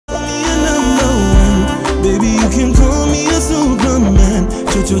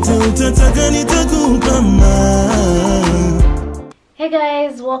Hey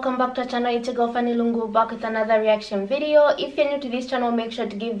guys, welcome back to our channel. It's your girl Fanny Lungu, back with another reaction video. If you're new to this channel, make sure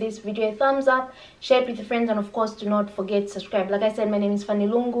to give this video a thumbs up, share it with your friends, and of course do not forget to subscribe. Like I said, my name is Fanny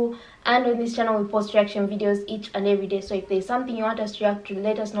Lungu, and on this channel we post reaction videos each and every day. So if there's something you want us to react to,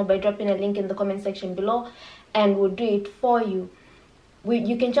 let us know by dropping a link in the comment section below and we'll do it for you.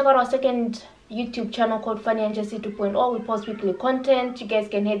 You can check out our second YouTube channel called Fanny&jessy 2.0. We post weekly content. You guys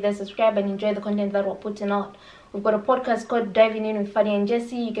can hit there, subscribe, and enjoy the content that we're putting out. We've got a podcast called Diving In with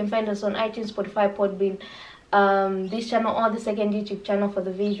Fanny&jessy. You can find us on iTunes, Spotify, Podbean, this channel, or the second YouTube channel for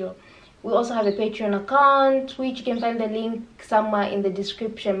the visual. We also have a Patreon account, which you can find the link somewhere in the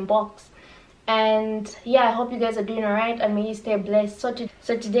description box. And yeah, I hope you guys are doing alright and may you stay blessed. So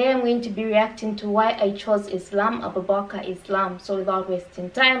today I'm going to be reacting to why I chose Islam, Abubakr Islam. So without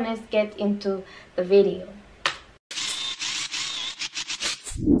wasting time, let's get into the video.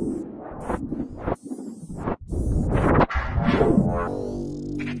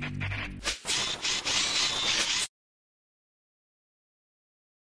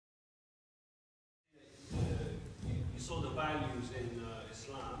 You saw the values in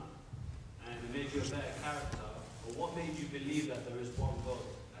Islam and it made you a better character, but what made you believe that there is one God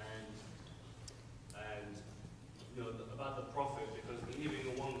and you know about the Prophet? Because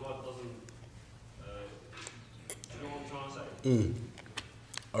believing in one God doesn't, you know what I'm trying to say?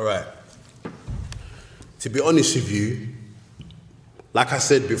 All right. To be honest with you, like I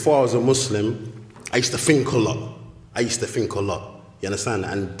said before, I was a Muslim. I used to think a lot. You understand?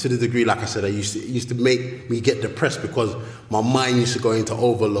 And to the degree, like I said, it used to make me get depressed because my mind used to go into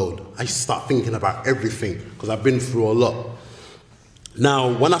overload. I used to start thinking about everything because I've been through a lot.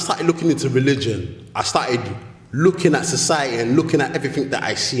 Now, when I started looking into religion, I started looking at society and looking at everything that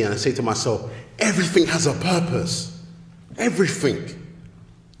I see, and I say to myself, everything has a purpose. Everything.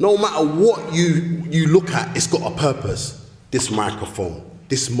 No matter what you look at, it's got a purpose. This microphone,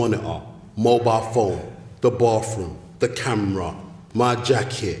 this monitor, mobile phone, the bathroom, the camera, my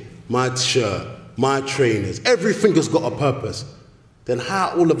jacket, my shirt, my trainers, everything has got a purpose. Then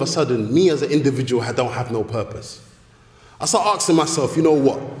how all of a sudden, me as an individual, I don't have no purpose? I start asking myself, you know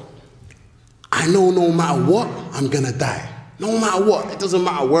what? I know no matter what, I'm gonna die. No matter what, it doesn't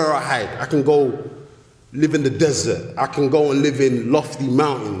matter where I hide. I can go live in the desert. I can go and live in lofty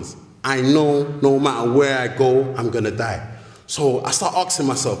mountains. I know no matter where I go, I'm gonna die. So I start asking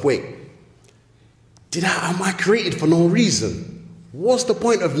myself, wait, am I created for no reason? What's the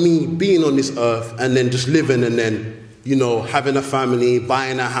point of me being on this earth and then just living and then, you know, having a family,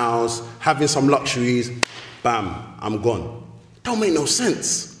 buying a house, having some luxuries, bam, I'm gone. Don't make no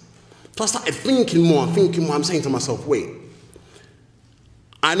sense. So I started thinking more. I'm saying to myself, wait,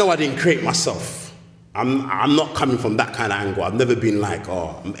 I know I didn't create myself. I'm not coming from that kind of angle. I've never been like,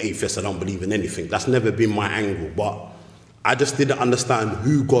 oh, I'm atheist, I don't believe in anything. That's never been my angle. But I just didn't understand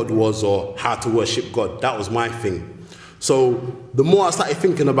who God was or how to worship God. That was my thing. So the more I started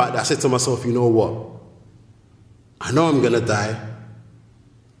thinking about that, I said to myself, you know what? I know I'm going to die.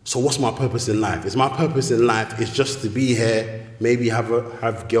 So what's my purpose in life? Is my purpose in life is just to be here, maybe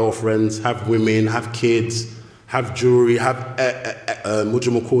have girlfriends, have women, have kids, have jewelry, have, what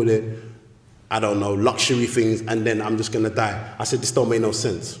do you call it? I don't know, luxury things, and then I'm just going to die. I said, this don't make no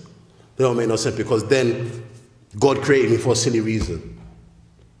sense. It don't make no sense because then God created me for a silly reason.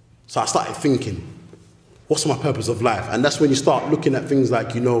 So I started thinking, what's my purpose of life? And that's when you start looking at things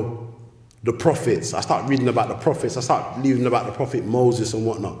like, you know, the prophets. I start reading about the prophets. I start reading about the prophet Moses and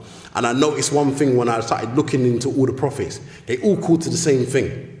whatnot. And I noticed one thing when I started looking into all the prophets. They all call to the same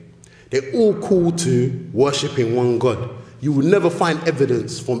thing. They all call to worshipping one God. You will never find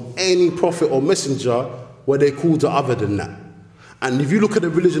evidence from any prophet or messenger where they call to other than that. And if you look at the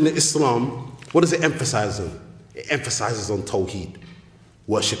religion of Islam, what does it emphasize on? It emphasizes on Tawheed,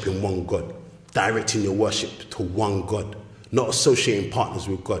 worshipping one God, directing your worship to one God, not associating partners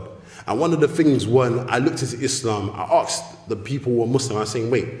with God. And one of the things when I looked into Islam, I asked the people who were Muslim, I was saying,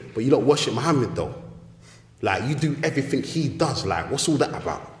 wait, but you don't worship Muhammad though? Like, you do everything he does, like, what's all that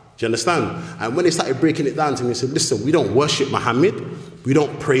about? Do you understand? And when they started breaking it down to me, they said, listen, we don't worship Muhammad, we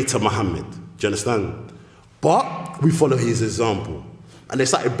don't pray to Muhammad. Do you understand? But we follow his example. And they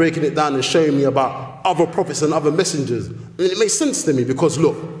started breaking it down and showing me about other prophets and other messengers. And it made sense to me because,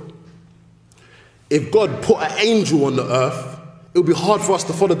 look, if God put an angel on the earth, it would be hard for us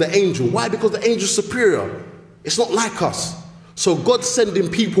to follow the angel. Why? Because the angel is superior. It's not like us. So God sending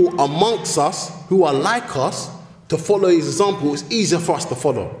people amongst us who are like us to follow his example is easier for us to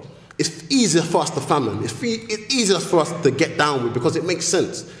follow. It's easier for us to famine. It's easier for us to get down with because it makes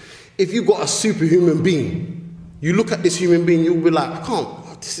sense. If you've got a superhuman being, you look at this human being, you'll be like, I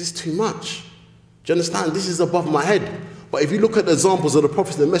this is too much. Do you understand? This is above my head. But if you look at the examples of the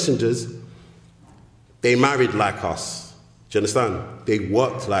prophets and messengers, they married like us. Do you understand? They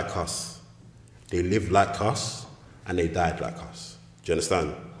worked like us. They lived like us. And they died like us. Do you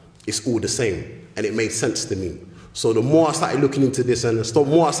understand? It's all the same. And it made sense to me. So the more I started looking into this and the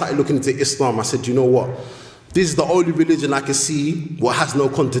more I started looking into Islam, I said, you know what? This is the only religion I can see what has no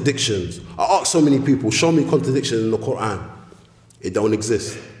contradictions. I asked so many people, show me contradictions in the Quran. It don't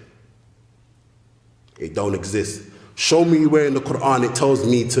exist. It don't exist. Show me where in the Quran it tells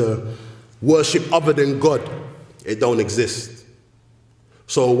me to worship other than God. It don't exist.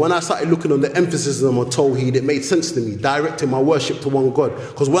 So when I started looking on the emphasis on Tawheed, it made sense to me, directing my worship to one God.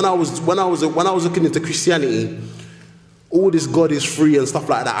 Because when I was looking into Christianity, all this God is free and stuff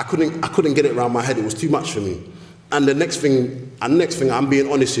like that, I couldn't get it around my head. It was too much for me. And the next thing, I'm being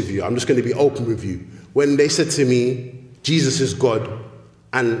honest with you. I'm just going to be open with you. When they said to me, Jesus is God,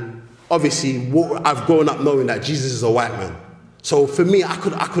 and obviously I've grown up knowing that Jesus is a white man. So for me, I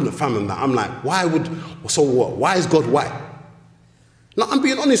couldn't fathom that. I'm like, so what? Why is God white? No, I'm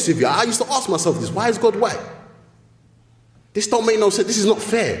being honest with you. I used to ask myself this, why is God white? This don't make no sense. This is not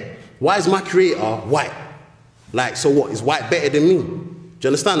fair. Why is my creator white? Like, so what? Is white better than me? Do you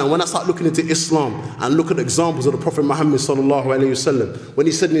understand? And when I start looking into Islam and look at the examples of the Prophet Muhammad sallallahu alayhi wasallam, when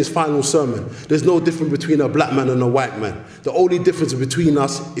he said in his final sermon, there's no difference between a black man and a white man. The only difference between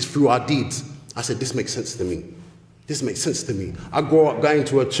us is through our deeds. I said, this makes sense to me. This makes sense to me. I grow up going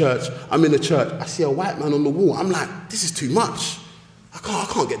to a church. I'm in a church. I see a white man on the wall. I'm like, this is too much. I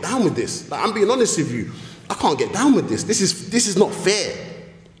can't get down with this. Like, I'm being honest with you. I can't get down with this. This is not fair.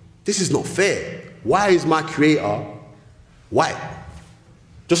 This is not fair. Why is my creator white?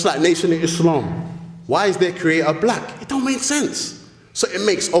 Just like Nation of Islam. Why is their creator black? It don't make sense. So it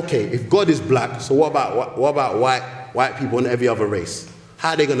makes, okay, if God is black, so what about white people and every other race? How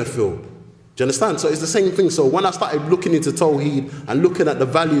are they going to feel? Do you understand? So it's the same thing. So when I started looking into Tawheed and looking at the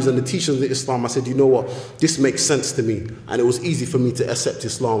values and the teachings of Islam, I said, you know what? This makes sense to me. And it was easy for me to accept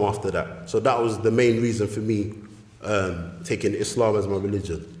Islam after that. So that was the main reason for me taking Islam as my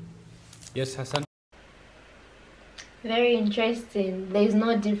religion. Yes, Hassan. Very interesting. There is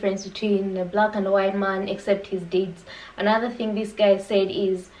no difference between a black and a white man except his deeds. Another thing this guy said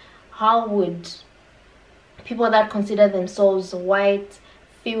is, how would people that consider themselves white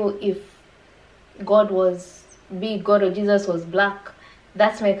feel if God was big, God or Jesus was black?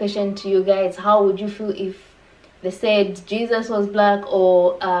 That's my question to you guys. How would you feel if they said Jesus was black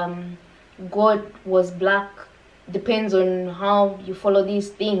or God was black? Depends on how you follow these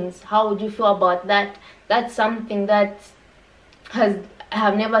things. How would you feel about that? That's something that I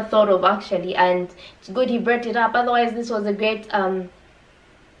have never thought of actually, and it's good he brought it up. Otherwise, this was a great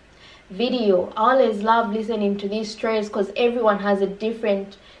video. I always love listening to these stories because everyone has a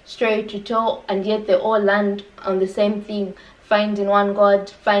different story to tell, and yet they all land on the same thing: finding one God,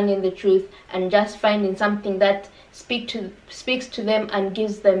 finding the truth, and just finding something that speaks to them and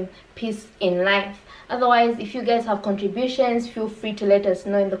gives them peace in life. Otherwise, if you guys have contributions, feel free to let us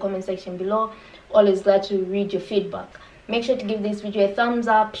know in the comment section below. Always glad to read your feedback. Make sure to give this video a thumbs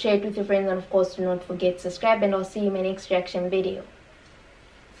up, share it with your friends, and of course do not forget to subscribe, and I'll see you in my next reaction video.